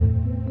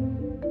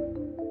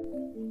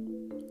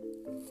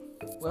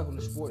Welcome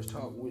to Sports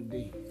Talk with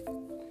D,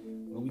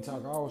 where we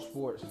talk all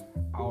sports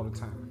all the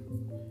time.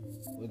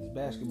 Whether it's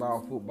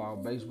basketball, football,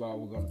 baseball,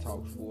 we're going to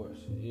talk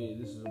sports. Yeah,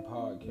 this is a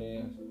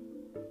podcast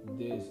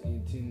that's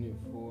intended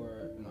for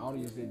an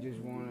audience that just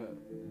want to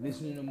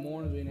listen in the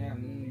mornings or in the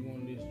afternoon. You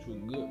want to listen to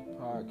a good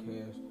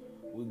podcast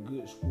with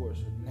good sports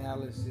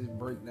analysis,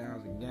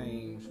 breakdowns of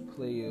games,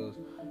 players,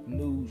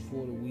 news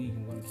for the week.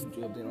 I'm going to keep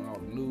you updated on all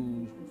the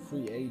news,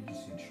 free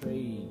agency,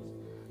 trades,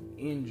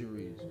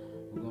 injuries.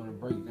 We're going to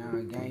break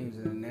down games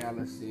and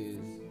analysis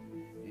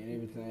and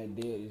everything like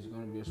that. It's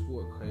going to be a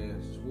sport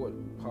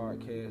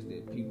podcast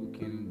that people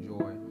can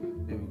enjoy.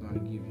 That we're going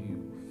to give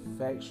you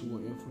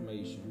factual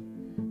information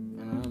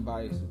and an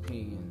unbiased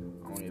opinion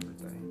on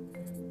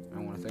everything. I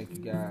want to thank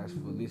you guys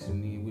for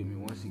listening in with me.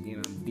 Once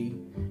again, I'm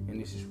D,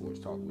 and this is Sports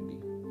Talk with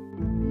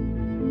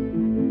D.